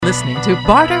listening to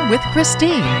Barter with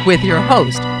Christine with your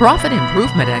host, profit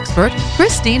improvement expert,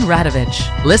 Christine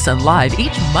Radovich. Listen live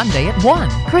each Monday at 1.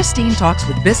 Christine talks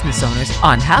with business owners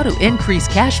on how to increase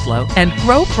cash flow and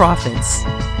grow profits.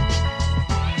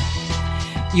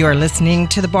 You're listening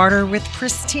to the Barter with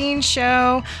Christine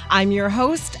show. I'm your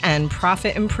host and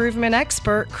profit improvement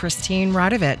expert, Christine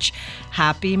Radovich.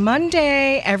 Happy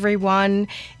Monday, everyone.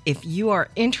 If you are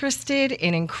interested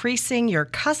in increasing your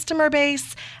customer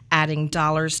base, adding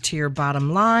dollars to your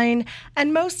bottom line,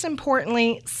 and most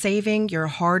importantly, saving your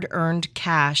hard-earned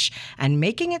cash and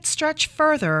making it stretch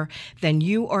further, then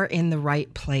you are in the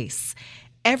right place.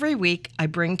 Every week, I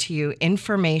bring to you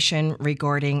information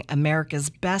regarding America's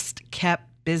best-kept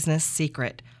business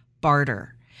secret,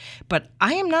 barter. But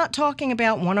I am not talking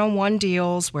about one-on-one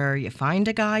deals where you find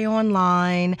a guy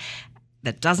online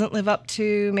that doesn't live up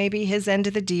to maybe his end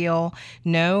of the deal.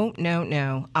 No.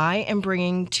 I am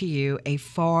bringing to you a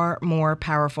far more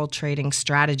powerful trading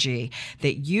strategy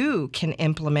that you can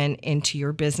implement into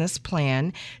your business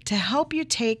plan to help you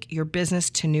take your business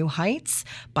to new heights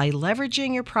by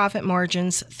leveraging your profit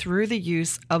margins through the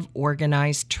use of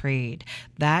organized trade.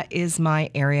 That is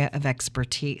my area of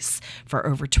expertise. For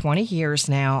over 20 years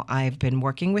now, I've been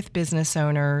working with business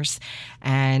owners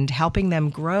and helping them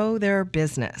grow their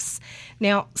business.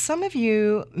 Now, some of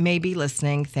you may be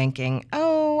listening thinking,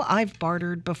 oh, I've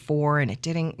bartered before and it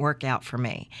didn't work out for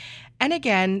me. And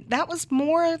again, that was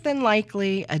more than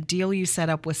likely a deal you set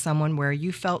up with someone where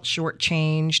you felt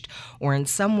shortchanged or in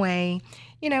some way,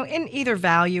 in either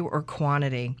value or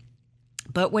quantity.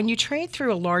 But when you trade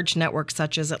through a large network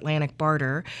such as Atlantic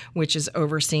Barter, which is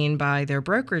overseen by their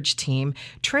brokerage team,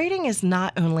 trading is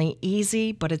not only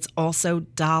easy, but it's also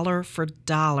dollar for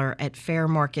dollar at fair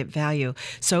market value.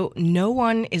 So no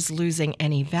one is losing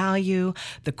any value.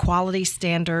 The quality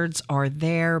standards are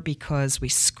there because we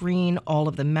screen all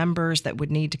of the members that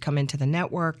would need to come into the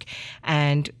network,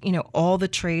 and all the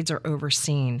trades are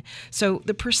overseen. So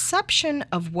the perception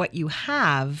of what you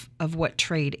have, of what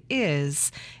trade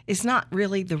is not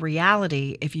really the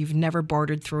reality if you've never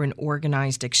bartered through an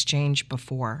organized exchange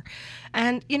before.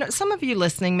 And, some of you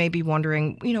listening may be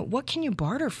wondering, what can you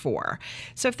barter for?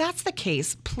 So if that's the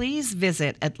case, please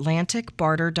visit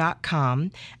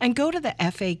atlanticbarter.com and go to the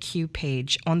FAQ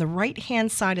page. On the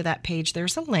right-hand side of that page,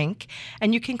 there's a link,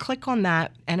 and you can click on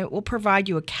that, and it will provide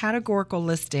you a categorical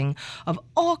listing of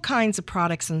all kinds of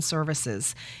products and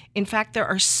services. In fact, there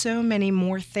are so many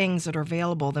more things that are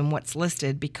available than what's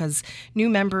listed because new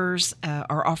members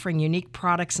are offering unique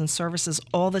products and services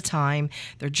all the time.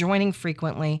 They're joining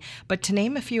frequently. But to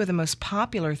name a few of the most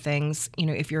popular things,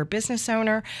 if you're a business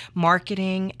owner,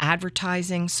 marketing,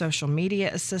 advertising, social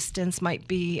media assistance might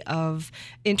be of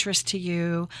interest to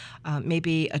you.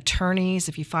 Maybe attorneys,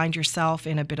 if you find yourself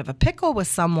in a bit of a pickle with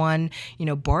someone,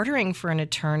 bartering for an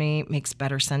attorney makes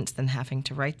better sense than having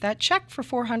to write that check for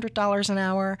 $400 an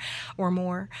hour or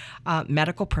more.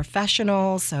 Medical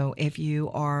professionals, so if you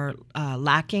are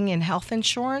lacking in health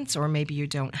insurance, or maybe you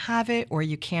don't have it, or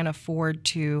you can't afford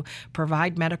to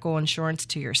provide medical insurance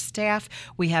to your staff,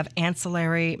 we have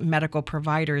ancillary medical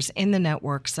providers in the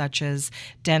network, such as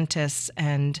dentists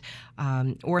and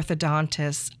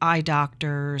orthodontists, eye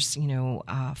doctors,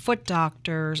 foot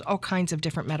doctors, all kinds of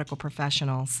different medical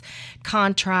professionals,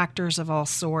 contractors of all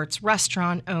sorts,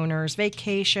 restaurant owners,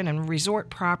 vacation and resort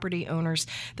property owners.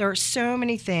 There are so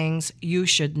many things you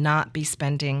should not be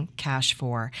spending cash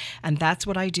for. And that's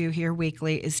what I do here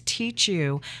weekly, is teach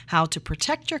you how to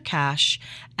protect your cash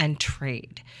and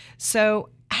trade. So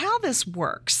how this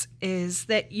works is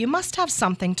that you must have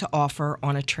something to offer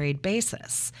on a trade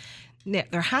basis.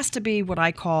 There has to be what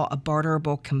I call a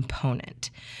barterable component.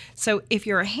 So if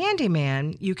you're a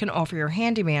handyman, you can offer your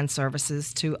handyman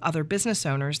services to other business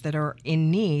owners that are in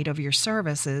need of your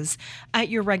services at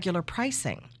your regular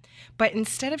pricing. But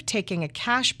instead of taking a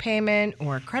cash payment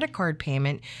or a credit card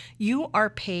payment, you are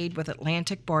paid with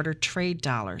Atlantic Barter trade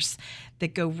dollars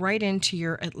that go right into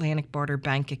your Atlantic Barter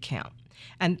bank account.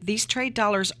 And these trade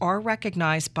dollars are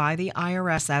recognized by the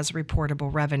IRS as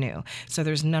reportable revenue. So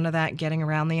there's none of that getting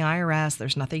around the IRS.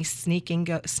 There's nothing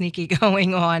sneaky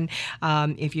going on.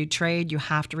 If you trade, you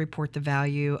have to report the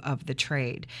value of the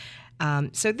trade.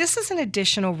 So this is an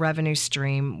additional revenue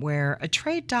stream where a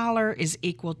trade dollar is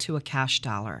equal to a cash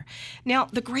dollar. Now,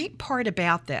 the great part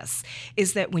about this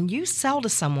is that when you sell to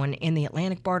someone in the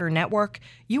Atlantic Barter network,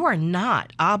 you are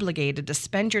not obligated to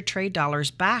spend your trade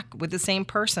dollars back with the same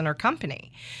person or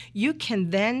company. You can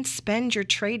then spend your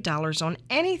trade dollars on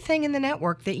anything in the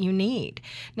network that you need.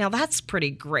 Now, that's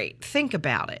pretty great. Think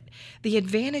about it. The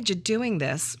advantage of doing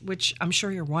this, which I'm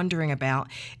sure you're wondering about,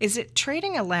 is that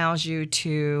trading allows you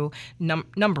to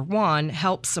Number one,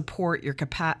 helps support your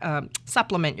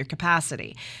supplement your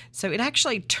capacity. So it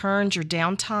actually turns your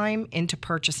downtime into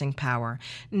purchasing power.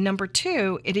 Number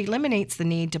two, it eliminates the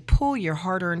need to pull your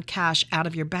hard-earned cash out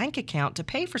of your bank account to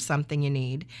pay for something you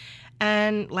need.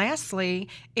 And lastly,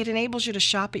 it enables you to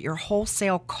shop at your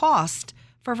wholesale cost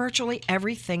for virtually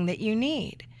everything that you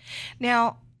need.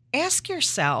 Now, ask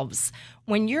yourselves,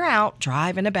 when you're out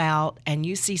driving about and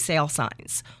you see sale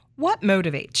signs, what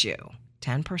motivates you?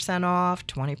 10% off,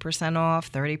 20%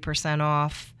 off, 30%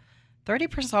 off.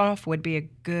 30% off would be a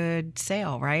good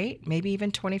sale, right? Maybe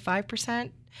even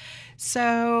 25%.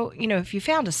 So, if you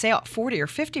found a sale at 40 or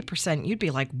 50%, you'd be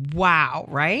like, wow,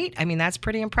 right? I mean, that's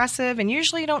pretty impressive. And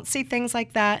usually you don't see things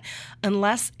like that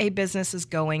unless a business is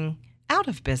going out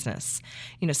of business.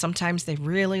 Sometimes they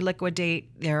really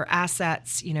liquidate their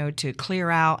assets, to clear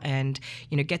out and,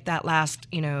 get that last,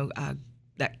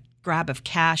 that grab of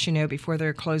cash, before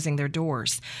they're closing their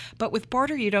doors. But with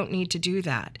barter, you don't need to do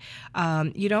that.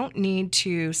 You don't need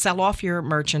to sell off your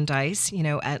merchandise,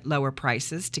 at lower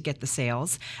prices to get the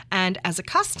sales. And as a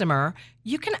customer,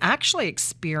 you can actually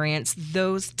experience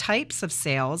those types of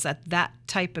sales at that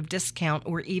type of discount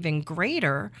or even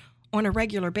greater on a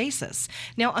regular basis.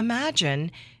 Now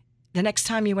imagine the next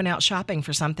time you went out shopping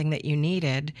for something that you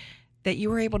needed, that you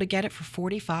were able to get it for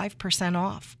 45%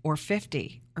 off or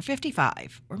 50 or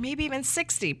 55 or maybe even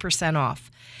 60%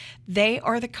 off. They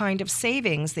are the kind of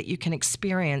savings that you can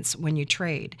experience when you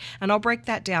trade. And I'll break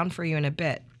that down for you in a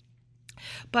bit.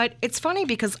 But it's funny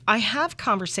because I have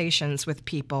conversations with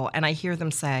people and I hear them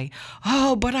say,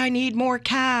 oh, but I need more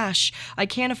cash. I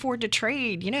can't afford to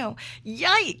trade.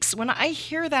 Yikes. When I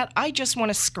hear that, I just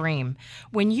want to scream.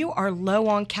 When you are low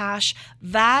on cash,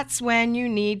 that's when you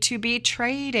need to be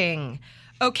trading.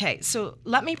 Okay, so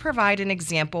let me provide an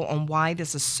example on why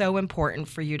this is so important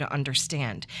for you to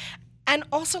understand. And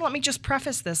also, let me just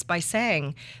preface this by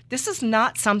saying this is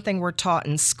not something we're taught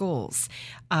in schools.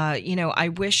 I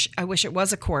wish it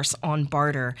was a course on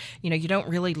barter. You don't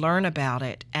really learn about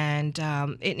it, and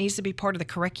it needs to be part of the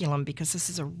curriculum because this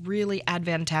is a really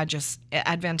advantageous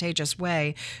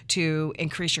way to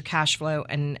increase your cash flow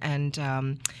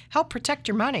and help protect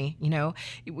your money.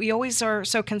 We always are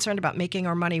so concerned about making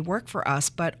our money work for us,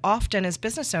 but often as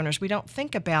business owners, we don't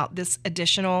think about this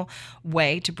additional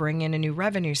way to bring in a new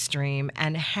revenue stream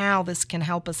and how this can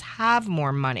help us have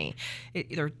more money.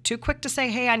 They're too quick to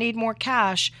say, hey, I need more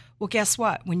cash. Well, guess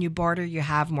what? When you barter, you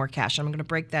have more cash. I'm going to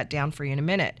break that down for you in a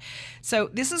minute. So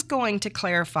this is going to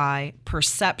clarify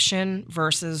perception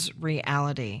versus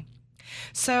reality.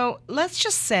 So let's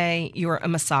just say you're a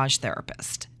massage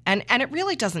therapist. And it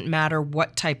really doesn't matter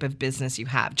what type of business you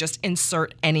have. Just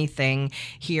insert anything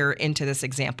here into this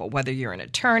example, whether you're an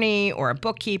attorney or a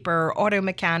bookkeeper, auto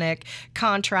mechanic,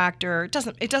 contractor.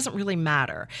 It doesn't really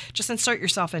matter. Just insert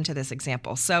yourself into this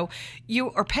example. So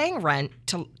you are paying rent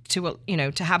to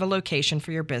have a location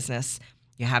for your business.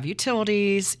 You have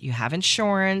utilities, you have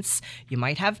insurance, you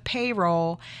might have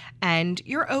payroll, and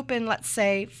you're open, let's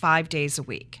say, 5 days a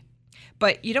week.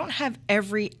 But you don't have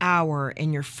every hour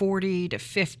in your 40 to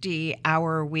 50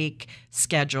 hour a week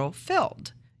schedule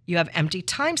filled. You have empty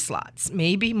time slots,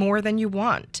 maybe more than you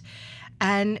want.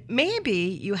 And maybe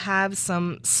you have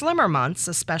some slimmer months,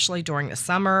 especially during the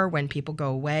summer when people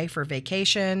go away for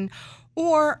vacation,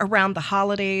 or around the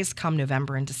holidays come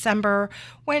November and December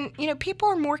when, people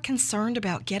are more concerned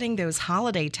about getting those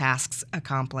holiday tasks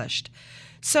accomplished.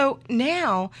 So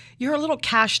now you're a little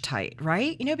cash tight,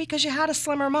 right? Because you had a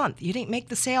slimmer month. You didn't make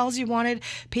the sales you wanted.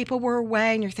 People were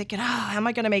away and you're thinking, how am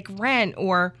I going to make rent?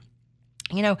 Or,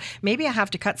 maybe I have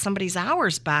to cut somebody's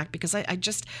hours back because I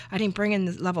didn't bring in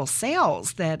the level of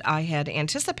sales that I had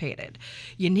anticipated.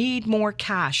 You need more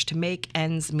cash to make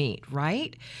ends meet,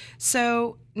 right?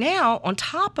 So now, on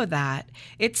top of that,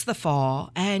 it's the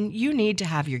fall and you need to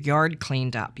have your yard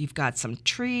cleaned up. You've got some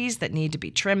trees that need to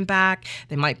be trimmed back.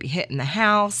 They might be hitting the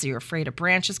house. You're afraid a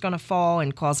branch is going to fall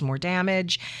and cause more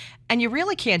damage. And you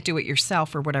really can't do it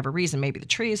yourself for whatever reason. Maybe the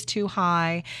tree is too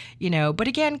high, but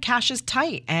again, cash is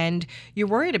tight and you're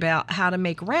worried about how to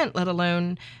make rent, let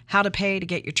alone how to pay to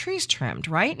get your trees trimmed,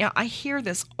 right? Now, I hear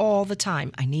this all the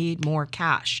time. I need more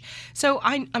cash. So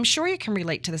I'm sure you can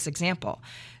relate to this example.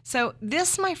 So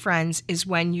this, my friends, is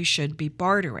when you should be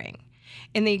bartering.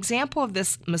 In the example of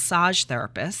this massage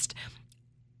therapist,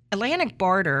 Atlantic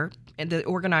Barter, the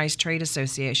organized trade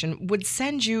association, would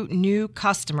send you new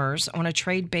customers on a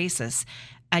trade basis,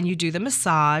 and you do the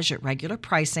massage at regular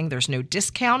pricing. There's no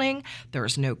discounting,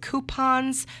 there's no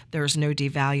coupons, there's no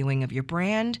devaluing of your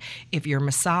brand. If your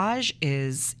massage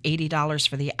is $80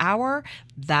 for the hour,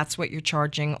 that's what you're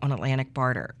charging on Atlantic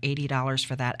Barter, $80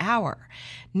 for that hour.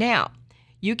 Now,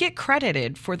 you get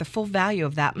credited for the full value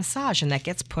of that massage, and that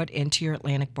gets put into your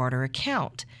Atlantic Barter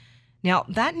account. Now,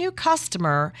 that new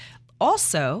customer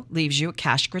also leaves you a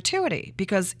cash gratuity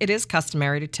because it is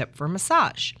customary to tip for a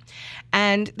massage.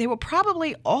 And they will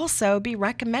probably also be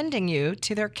recommending you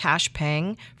to their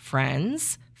cash-paying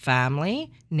friends,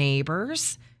 family,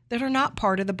 neighbors that are not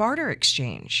part of the barter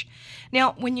exchange.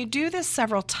 Now, when you do this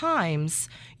several times,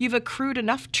 you've accrued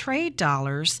enough trade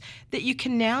dollars that you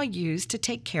can now use to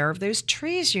take care of those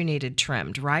trees you needed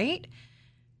trimmed, right?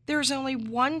 There's only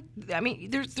one,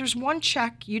 there's one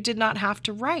check you did not have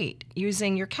to write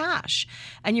using your cash,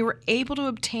 and you were able to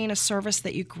obtain a service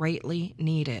that you greatly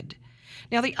needed.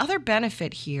 Now, the other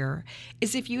benefit here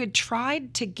is if you had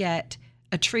tried to get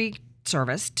a tree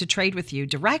service to trade with you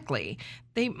directly,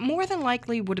 they more than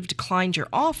likely would have declined your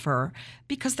offer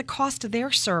because the cost of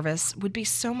their service would be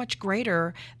so much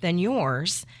greater than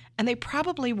yours, and they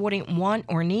probably wouldn't want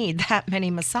or need that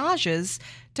many massages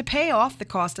to pay off the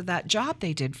cost of that job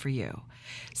they did for you.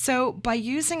 So by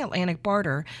using Atlantic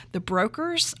Barter, the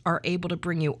brokers are able to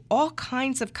bring you all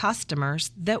kinds of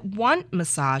customers that want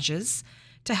massages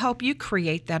to help you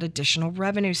create that additional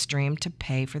revenue stream to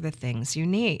pay for the things you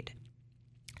need.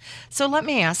 So let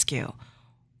me ask you,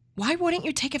 why wouldn't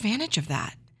you take advantage of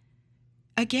that?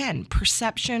 Again,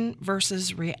 perception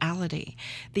versus reality.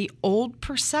 The old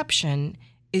perception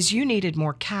is you needed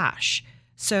more cash,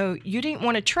 so you didn't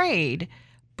want to trade,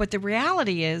 but the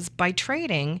reality is by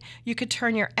trading, you could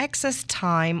turn your excess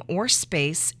time or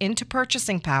space into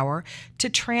purchasing power to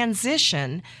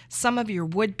transition some of your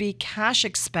would-be cash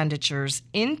expenditures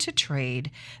into trade,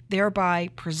 thereby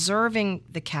preserving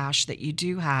the cash that you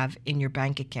do have in your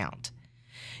bank account.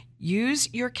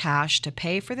 Use your cash to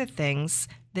pay for the things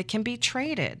that can be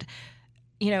traded.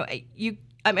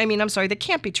 That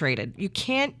can't be traded. You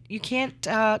can't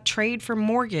trade for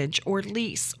mortgage or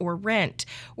lease or rent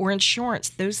or insurance.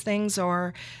 Those things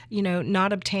are,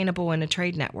 not obtainable in a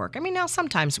trade network. Now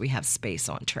sometimes we have space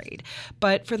on trade,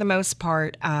 but for the most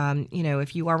part,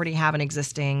 if you already have an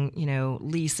existing,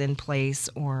 lease in place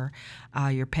or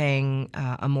you're paying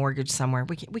a mortgage somewhere,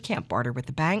 we can't barter with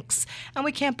the banks and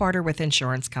we can't barter with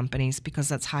insurance companies because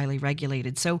that's highly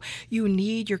regulated. So you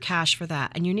need your cash for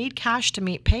that, and you need cash to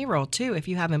meet payroll too if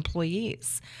you have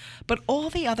employees. But all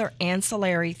the other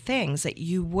ancillary things that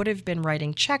you would have been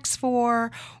writing checks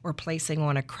for or placing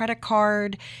on a credit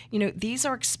card, these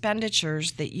are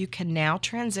expenditures that you can now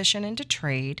transition into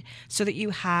trade so that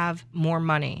you have more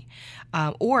money.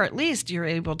 Or at least you're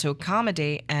able to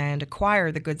accommodate and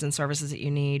acquire the goods and services that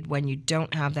you need when you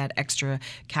don't have that extra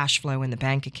cash flow in the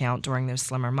bank account during those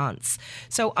slimmer months.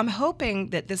 So I'm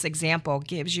hoping that this example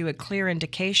gives you a clear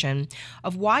indication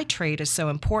of why trade is so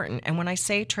important. And when I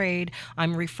say trade,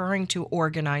 I'm referring to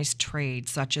organized trade,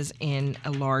 such as in a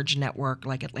large network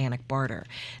like Atlantic Barter.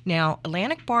 Now,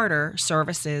 Atlantic Barter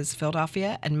services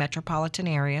Philadelphia and metropolitan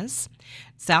areas,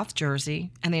 South Jersey,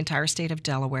 and the entire state of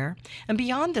Delaware. And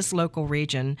beyond this local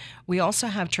region, we also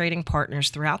have trading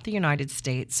partners throughout the United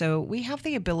States. So we have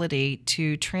the ability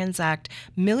to transact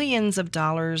millions of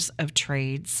dollars of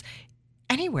trades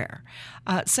anywhere.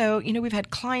 We've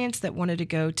had clients that wanted to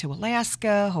go to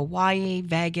Alaska, Hawaii,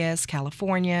 Vegas,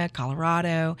 California,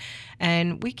 Colorado,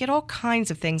 and we get all kinds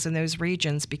of things in those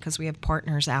regions because we have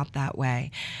partners out that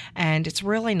way. And it's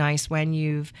really nice when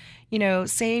you've,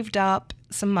 saved up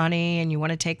some money and you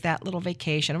want to take that little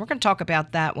vacation. And we're going to talk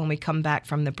about that when we come back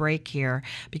from the break here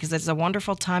because it's a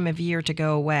wonderful time of year to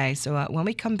go away. So when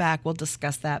we come back, we'll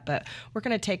discuss that. But we're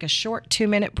going to take a short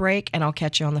 2-minute break and I'll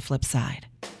catch you on the flip side.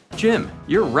 Jim,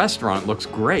 your restaurant looks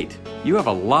great. You have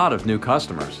a lot of new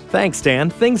customers. Thanks, Dan.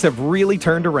 Things have really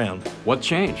turned around. What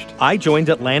changed? I joined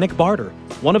Atlantic Barter,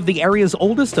 one of the area's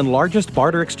oldest and largest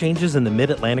barter exchanges in the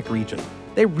Mid-Atlantic region.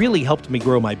 They really helped me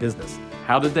grow my business.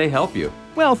 How did they help you?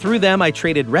 Well, through them, I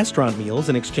traded restaurant meals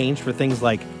in exchange for things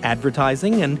like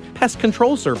advertising and pest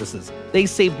control services. They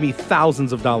saved me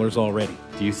thousands of dollars already.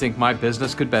 Do you think my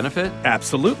business could benefit?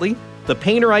 Absolutely. The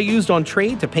painter I used on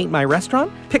trade to paint my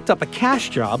restaurant picked up a cash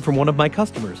job from one of my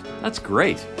customers. That's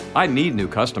great. I need new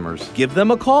customers. Give them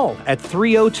a call at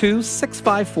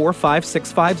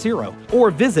 302-654-5650 or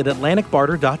visit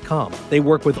AtlanticBarter.com. They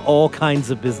work with all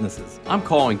kinds of businesses. I'm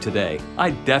calling today.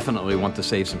 I definitely want to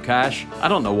save some cash. I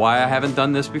don't know why I haven't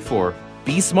done this before.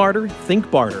 Be smarter, think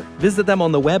barter. Visit them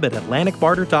on the web at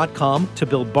AtlanticBarter.com to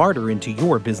build barter into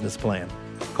your business plan.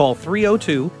 Call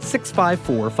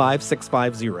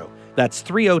 302-654-5650. That's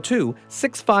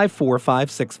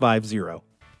 302-654-5650.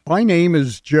 My name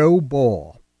is Joe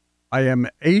Ball. I am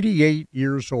 88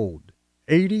 years old.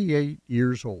 88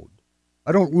 years old.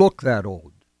 I don't look that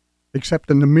old,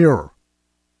 except in the mirror.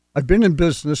 I've been in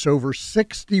business over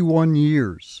 61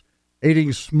 years.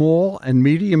 aiding small and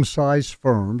medium-sized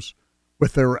firms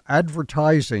with their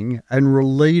advertising and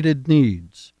related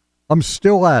needs. I'm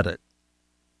still at it.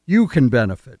 You can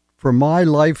benefit from my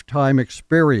lifetime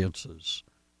experiences.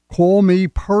 Call me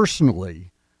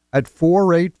personally at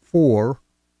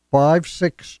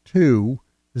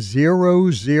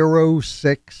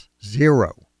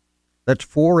 484-562-0060. That's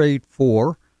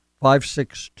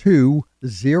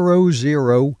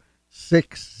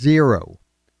 484-562-0060.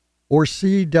 Or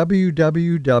see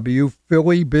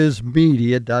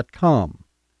www.phillybizmedia.com.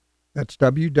 That's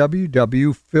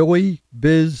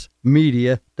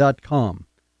www.phillybizmedia.com.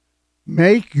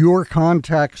 Make your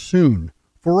contact soon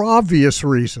for obvious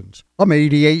reasons. I'm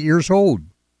 88 years old.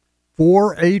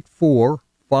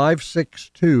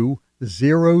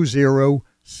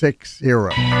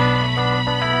 484-562-0060.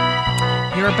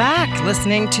 You're back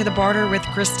listening to the Barter with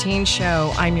Christine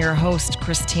show. I'm your host,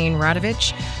 Christine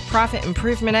Radovich, profit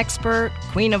improvement expert,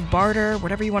 queen of barter,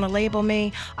 whatever you want to label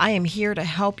me. I am here to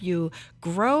help you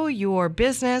grow your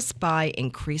business by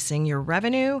increasing your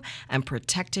revenue and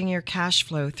protecting your cash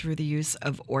flow through the use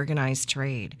of organized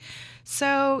trade.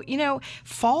 So,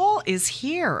 fall is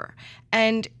here.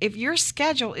 And if your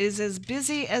schedule is as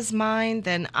busy as mine,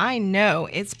 then I know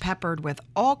it's peppered with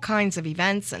all kinds of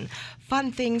events and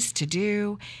fun things to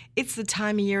do. It's the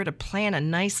time of year to plan a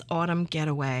nice autumn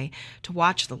getaway, to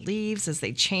watch the leaves as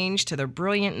they change to their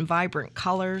brilliant and vibrant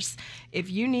colors. If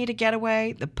you need a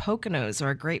getaway, the Poconos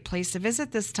are a great place to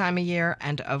visit this time of year.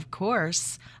 And of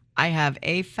course, I have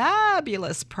a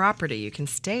fabulous property you can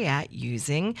stay at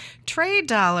using trade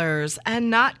dollars and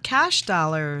not cash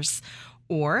dollars.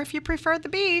 Or if you prefer the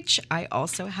beach, I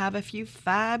also have a few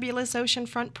fabulous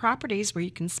oceanfront properties where you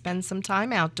can spend some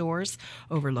time outdoors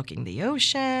overlooking the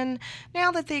ocean.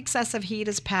 Now that the excessive heat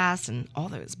has passed and all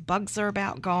those bugs are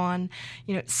about gone,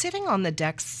 sitting on the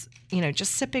decks,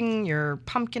 just sipping your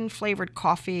pumpkin-flavored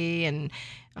coffee and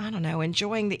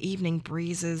enjoying the evening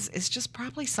breezes is just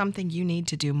probably something you need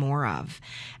to do more of.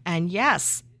 And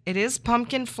yes, it is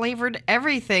pumpkin-flavored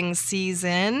everything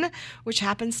season, which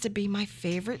happens to be my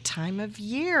favorite time of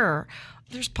year.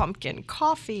 There's pumpkin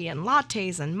coffee and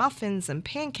lattes and muffins and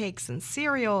pancakes and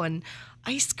cereal and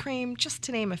ice cream, just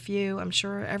to name a few. I'm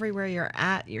sure everywhere you're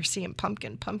at, you're seeing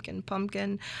pumpkin, pumpkin,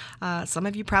 pumpkin. Some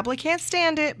of you probably can't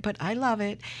stand it, but I love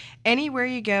it. Anywhere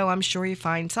you go, I'm sure you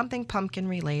find something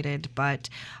pumpkin-related, but,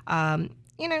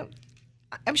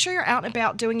 I'm sure you're out and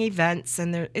about doing events,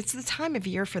 and it's the time of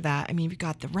year for that. I mean, we've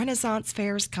got the Renaissance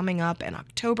fairs coming up, and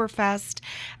Oktoberfest,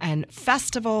 and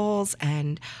festivals,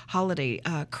 and holiday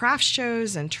craft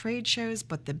shows and trade shows.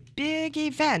 But the big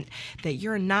event that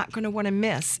you're not going to want to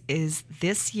miss is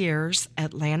this year's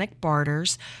Atlantic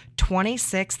Barter's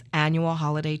 26th annual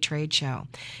holiday trade show.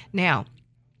 Now,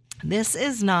 this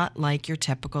is not like your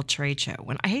typical trade show.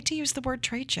 I hate to use the word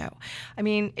trade show. I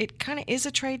mean, it kind of is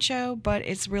a trade show, but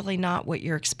it's really not what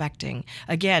you're expecting.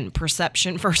 Again,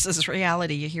 perception versus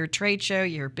reality. You hear trade show,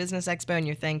 you hear business expo, and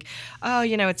you think,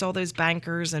 it's all those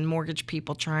bankers and mortgage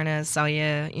people trying to sell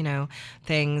you,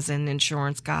 things, and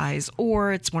insurance guys.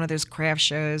 Or it's one of those craft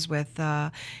shows with,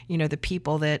 the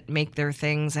people that make their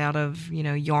things out of,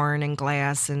 yarn and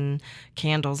glass and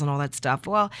candles and all that stuff.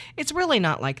 Well, it's really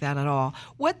not like that at all.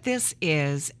 What this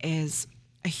is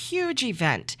a huge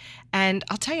event. And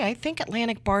I'll tell you, I think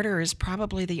Atlantic Barter is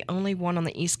probably the only one on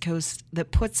the East Coast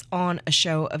that puts on a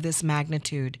show of this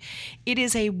magnitude. It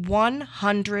is a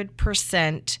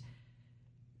 100%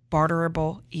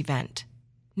 barterable event.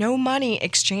 No money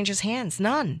exchanges hands,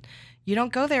 none. You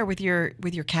don't go there with your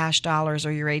cash dollars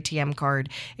or your ATM card.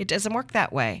 It doesn't work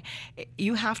that way.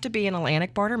 You have to be an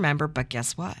Atlantic Barter member, but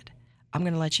guess what? I'm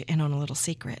going to let you in on a little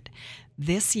secret.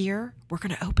 This year, we're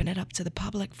going to open it up to the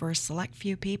public for a select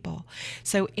few people.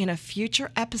 So in a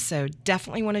future episode,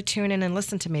 definitely want to tune in and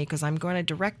listen to me, because I'm going to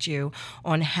direct you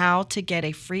on how to get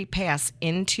a free pass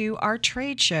into our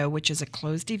trade show, which is a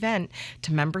closed event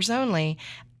to members only.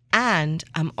 And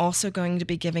I'm also going to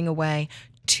be giving away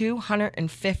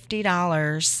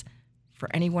 $250 for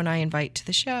anyone I invite to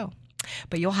the show.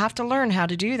 But you'll have to learn how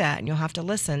to do that, and you'll have to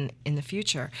listen in the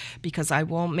future, because I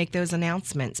will make those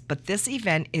announcements. But this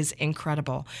event is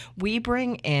incredible. We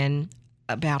bring in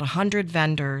about 100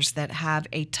 vendors that have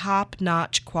a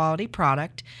top-notch quality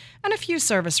product, and a few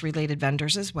service-related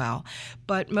vendors as well.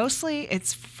 But mostly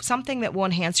it's something that will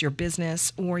enhance your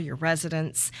business or your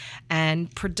residence,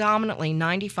 and predominantly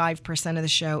 95% of the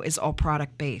show is all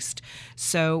product-based.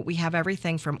 So we have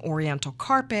everything from oriental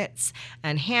carpets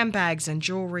and handbags and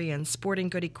jewelry and sporting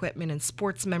good equipment and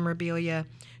sports memorabilia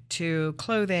to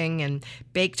clothing and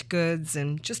baked goods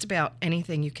and just about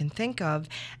anything you can think of.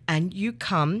 And you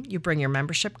bring your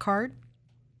membership card,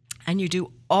 and you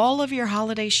do all of your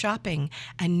holiday shopping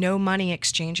and no money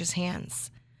exchanges hands.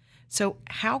 So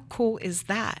how cool is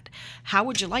that? How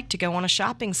would you like to go on a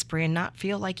shopping spree and not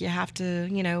feel like you have to,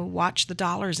 watch the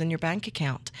dollars in your bank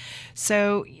account?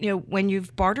 So, when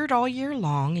you've bartered all year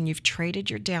long and you've traded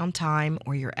your downtime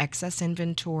or your excess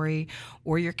inventory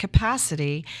or your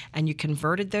capacity and you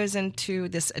converted those into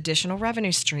this additional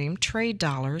revenue stream, trade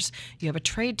dollars, you have a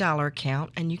trade dollar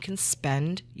account and you can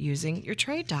spend using your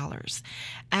trade dollars.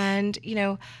 And,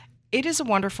 it is a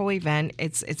wonderful event.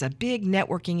 It's a big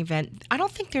networking event. I don't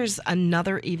think there's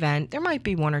another event. There might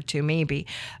be one or two, maybe,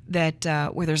 that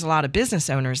where there's a lot of business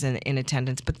owners in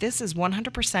attendance. But this is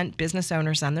 100% business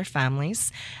owners and their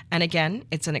families. And again,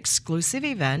 it's an exclusive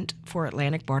event for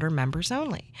Atlantic Barter members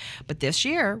only. But this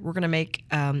year, we're going to make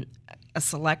a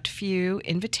select few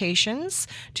invitations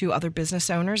to other business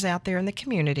owners out there in the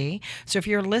community. So if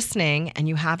you're listening and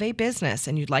you have a business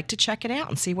and you'd like to check it out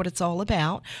and see what it's all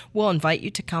about, we'll invite you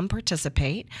to come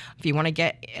participate. If you want to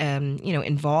get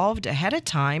involved ahead of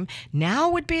time, now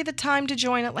would be the time to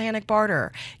join Atlantic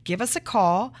Barter. Give us a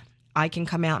call. I can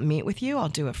come out and meet with you. I'll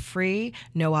do a free,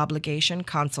 no obligation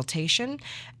consultation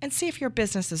and see if your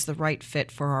business is the right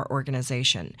fit for our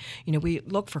organization. We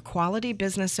look for quality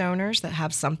business owners that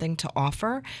have something to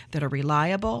offer, that are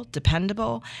reliable,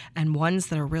 dependable, and ones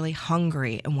that are really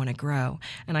hungry and want to grow.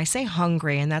 And I say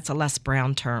hungry, and that's a Les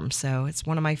Brown term. So it's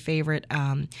one of my favorite,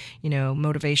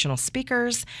 motivational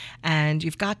speakers. And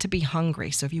you've got to be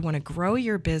hungry. So if you want to grow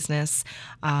your business,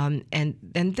 and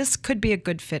this could be a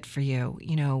good fit for you.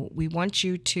 We want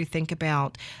you to think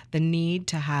about the need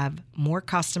to have more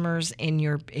customers in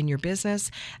your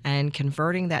business and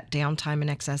converting that downtime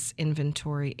and excess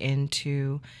inventory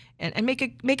into and make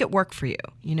it work for you.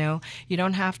 You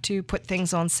don't have to put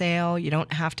things on sale. You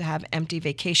don't have to have empty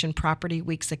vacation property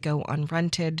weeks that go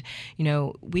unrented.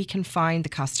 We can find the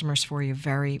customers for you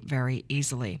very, very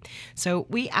easily. So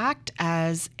we act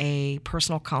as a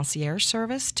personal concierge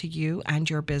service to you and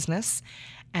your business.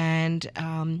 And,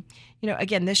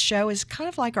 again, this show is kind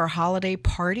of like our holiday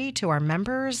party to our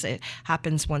members. It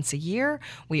happens once a year.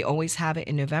 We always have it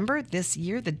in November. This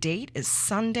year, the date is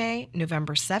Sunday,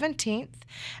 November 17th,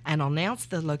 and I'll announce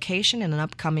the location in an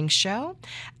upcoming show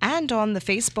and on the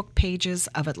Facebook pages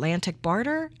of Atlantic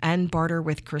Barter and Barter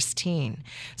with Christine.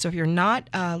 So if you're not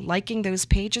liking those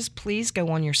pages, please go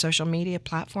on your social media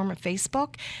platform at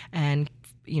Facebook and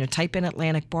type in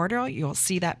Atlantic Barter. You'll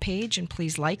see that page, and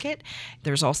please like it.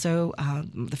 There's also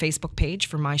the Facebook page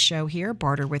for my show here,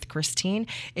 Barter with Christine.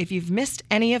 If you've missed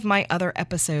any of my other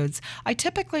episodes, I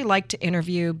typically like to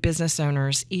interview business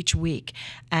owners each week,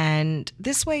 and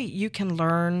this way you can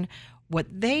learn what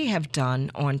they have done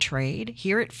on trade,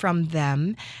 hear it from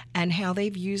them, and how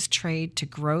they've used trade to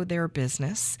grow their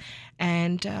business.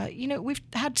 And, we've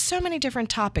had so many different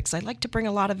topics. I'd like to bring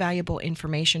a lot of valuable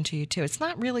information to you, too. It's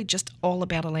not really just all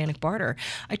about Atlantic Barter.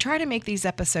 I try to make these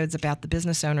episodes about the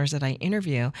business owners that I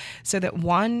interview so that,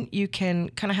 one, you can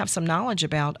kind of have some knowledge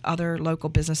about other local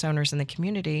business owners in the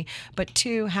community, but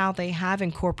two, how they have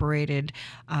incorporated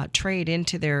trade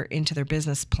into their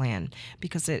business plan,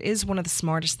 because it is one of the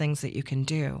smartest things that you can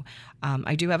do.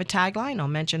 I do have a tagline. I'll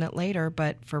mention it later,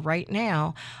 but for right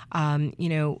now,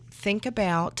 think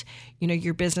about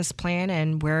your business plan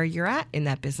and where you're at in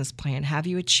that business plan. Have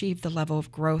you achieved the level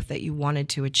of growth that you wanted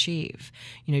to achieve?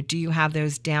 Do you have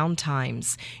those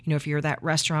downtimes? If you're that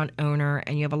restaurant owner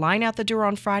and you have a line out the door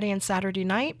on Friday and Saturday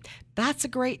night, that's a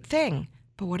great thing.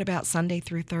 But what about Sunday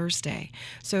through Thursday?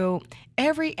 So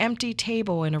every empty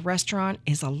table in a restaurant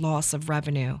is a loss of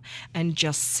revenue, and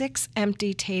just 6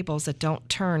 empty tables that don't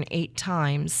turn 8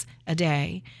 times a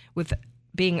day with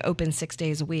being open 6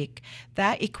 days a week,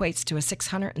 that equates to a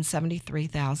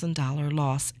 $673,000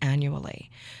 loss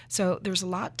annually. So there's a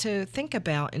lot to think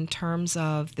about in terms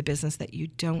of the business that you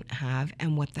don't have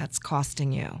and what that's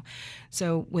costing you.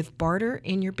 So with barter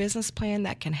in your business plan,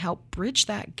 that can help bridge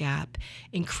that gap,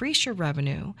 increase your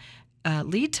revenue,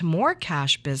 lead to more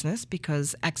cash business,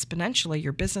 because exponentially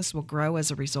your business will grow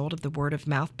as a result of the word of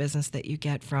mouth business that you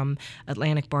get from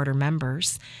Atlantic Barter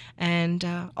members. And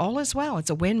all is well.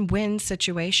 It's a win-win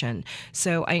situation.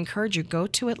 So I encourage you, go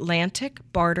to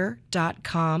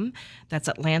AtlanticBarter.com. That's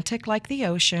Atlantic like the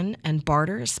ocean, and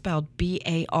barter is spelled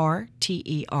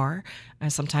B-A-R-T-E-R.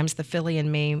 Sometimes the Philly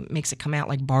in me makes it come out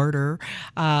like barter,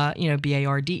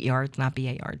 B-A-R-D-E-R. It's not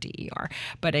B-A-R-D-E-R.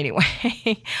 But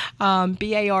anyway,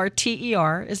 B-A-R-T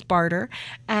BARTER is barter.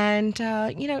 And,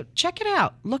 check it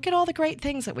out. Look at all the great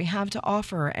things that we have to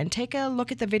offer and take a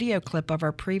look at the video clip of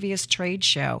our previous trade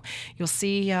show. You'll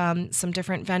see some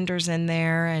different vendors in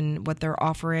there and what they're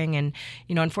offering. And,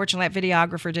 unfortunately, that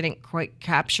videographer didn't quite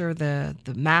capture the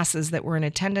masses that were in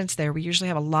attendance there. We usually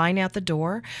have a line out the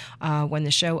door when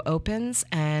the show opens.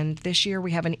 And this year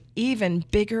we have an even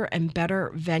bigger and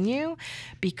better venue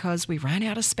because we ran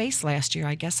out of space last year.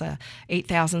 I guess a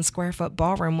 8,000 square foot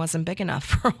ballroom wasn't big enough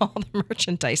for all the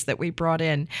merchandise that we brought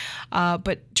in.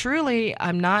 But truly,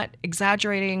 I'm not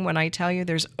exaggerating when I tell you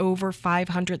there's over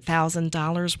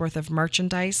 $500,000 worth of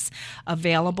merchandise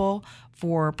available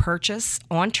for purchase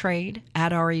on trade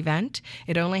at our event.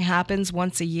 It only happens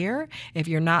once a year. If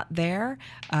you're not there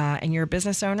and you're a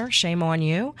business owner, shame on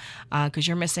you because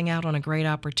you're missing out on a great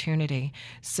opportunity.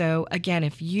 So again,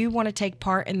 if you want to take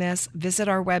part in this, visit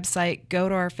our website, go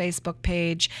to our Facebook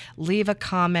page, leave a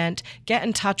comment, get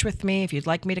in touch with me if you'd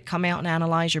like me to come out and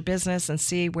analyze your business and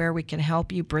see where we can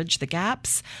help you bridge the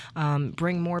gaps,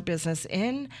 bring more business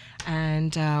in,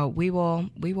 and we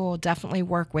will definitely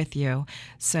work with you.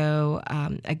 So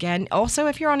again, also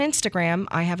if you're on Instagram,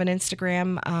 I have an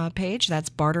Instagram page. That's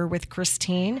Barter with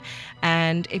Christine.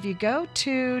 And if you go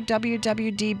to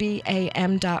www.dbam.com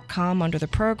under the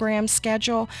program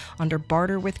schedule, under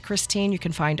Barter with Christine, you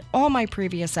can find all my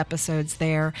previous episodes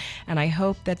there. And I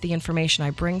hope that the information I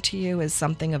bring to you is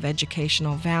something of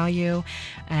educational value.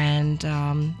 And,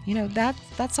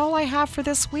 that's all I have for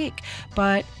this week.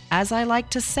 But as I like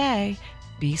to say,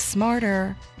 be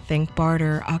smarter. Think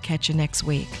barter. I'll catch you next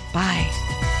week.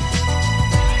 Bye.